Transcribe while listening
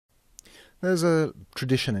There's a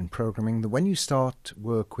tradition in programming that when you start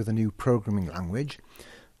work with a new programming language,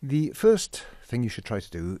 the first thing you should try to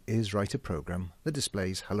do is write a program that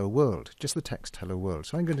displays Hello World, just the text Hello World.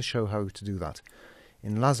 So I'm going to show how to do that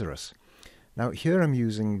in Lazarus. Now here I'm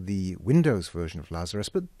using the Windows version of Lazarus,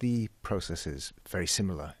 but the process is very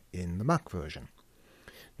similar in the Mac version.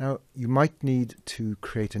 Now you might need to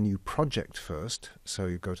create a new project first, so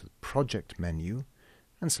you go to the Project menu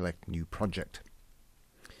and select New Project.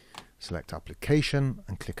 Select Application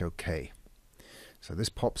and click OK. So this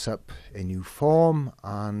pops up a new form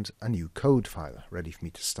and a new code file ready for me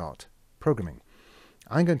to start programming.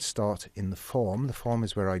 I'm going to start in the form. The form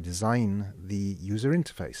is where I design the user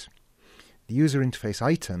interface. The user interface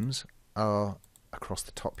items are across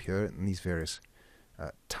the top here in these various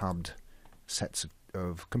tabbed sets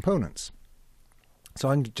of components. So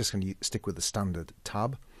I'm just going to stick with the standard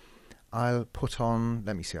tab. I'll put on,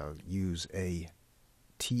 I'll use a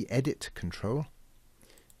T-edit control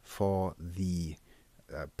for the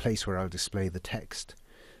place where I'll display the text.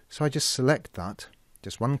 So I just select that,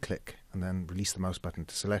 just one click, and then release the mouse button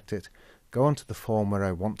to select it, go onto the form where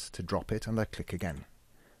I want to drop it, and I click again.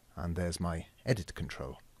 And there's my edit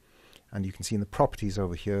control. And you can see in the properties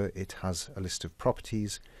over here, it has a list of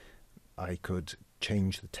properties. I could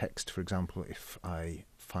change the text, for example, if I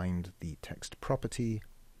find the text property,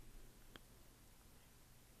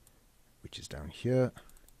 which is down here.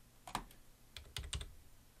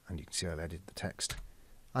 And you can see I'll edit the text,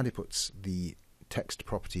 and it puts the text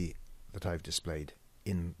property that I've displayed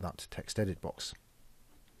in that text edit box.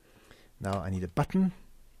 Now I need a button,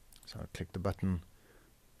 so I'll click the button,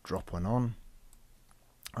 drop one on,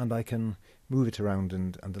 and I can move it around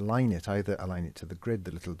and align it, either align it to the grid,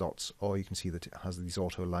 the little dots, or you can see that it has these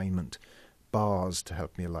auto alignment bars to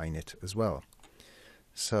help me align it as well.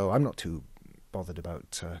 So I'm not too bothered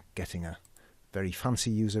about getting a very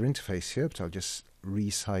fancy user interface here, but I'll just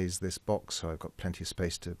resize this box so I've got plenty of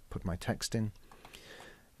space to put my text in.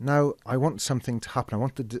 Now I want something to happen. I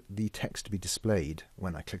want the text to be displayed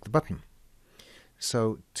when I click the button.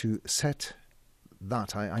 So to set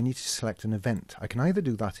that, I need to select an event. I can either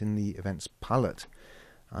do that in the events palette,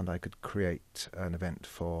 and I could create an event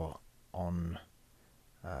for on,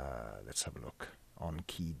 let's have a look, on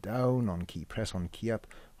key down, on key press, on key up,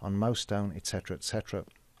 on mouse down, etc., etc.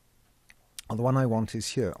 And the one I want is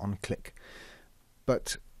here, on click.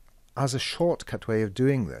 But as a shortcut way of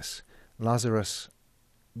doing this, Lazarus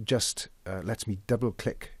just lets me double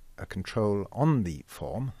click a control on the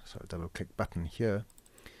form, so a double click button here,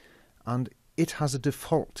 and it has a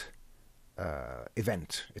default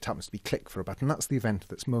event. It happens to be click for a button. That's the event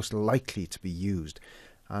that's most likely to be used.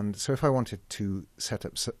 And so if I wanted to set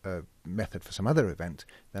up a method for some other event,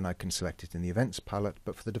 then I can select it in the events palette,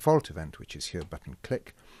 but for the default event, which is here, button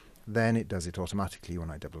click, then it does it automatically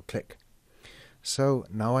when I double click. So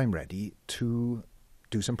now I'm ready to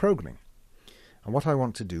do some programming. And what I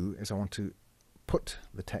want to do is I want to put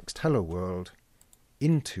the text Hello World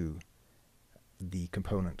into the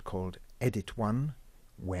component called edit1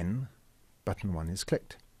 when button 1 is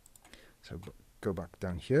clicked. So go back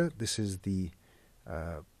down here. This is the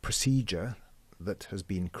procedure that has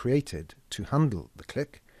been created to handle the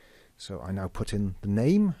click. So I now put in the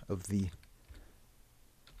name of the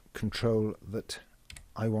control that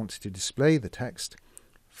I want to display the text,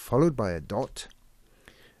 followed by a dot.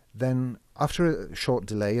 Then after a short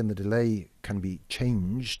delay, and the delay can be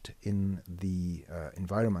changed in the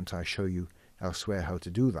environment, I show you elsewhere how to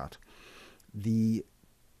do that, the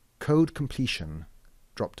code completion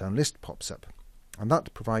drop-down list pops up, and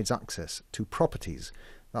that provides access to properties.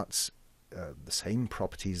 That's the same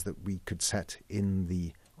properties that we could set in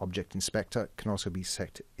the object inspector can also be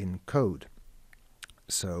set in code.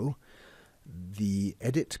 So the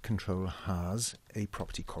edit control has a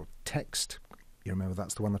property called text. You remember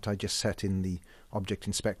that's the one that I just set in the object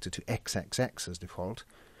inspector to XXX as default.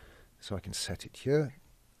 So I can set it here.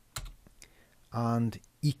 And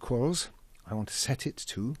equals, I want to set it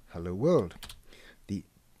to Hello World. The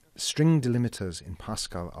string delimiters in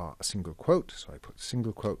Pascal are a single quote, so I put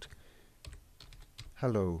single quote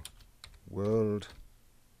Hello World,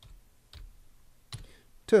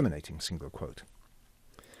 terminating single quote.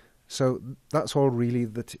 So that's all really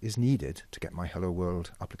that is needed to get my Hello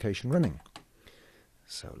World application running.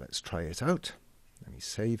 So let's try it out. Let me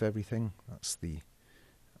save everything. That's the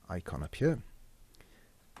icon up here.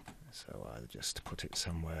 So I'll just put it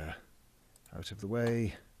somewhere out of the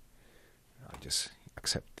way. I'll just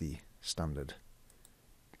accept the standard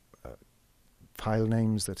file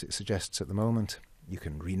names that it suggests at the moment. You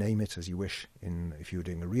can rename it as you wish if you're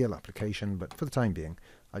doing a real application, but for the time being,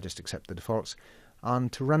 I'll just accept the defaults.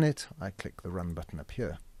 And to run it, I click the Run button up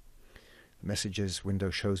here. The messages window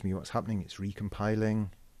shows me what's happening. It's recompiling.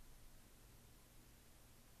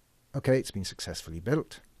 Okay, it's been successfully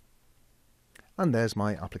built. And there's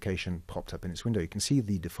my application popped up in its window. You can see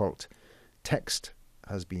the default text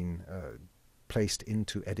has been placed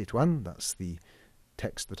into Edit 1. That's the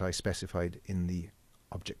text that I specified in the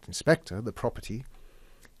Object Inspector, the property.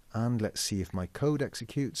 And let's see if my code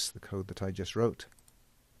executes, the code that I just wrote.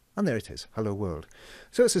 And there it is, Hello World.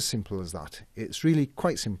 So it's as simple as that. It's really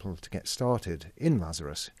quite simple to get started in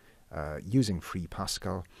Lazarus using free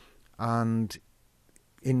Pascal. And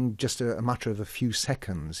in just a matter of a few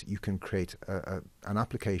seconds, you can create an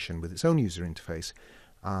application with its own user interface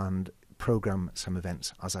and program some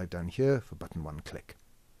events, as I've done here, for button one click.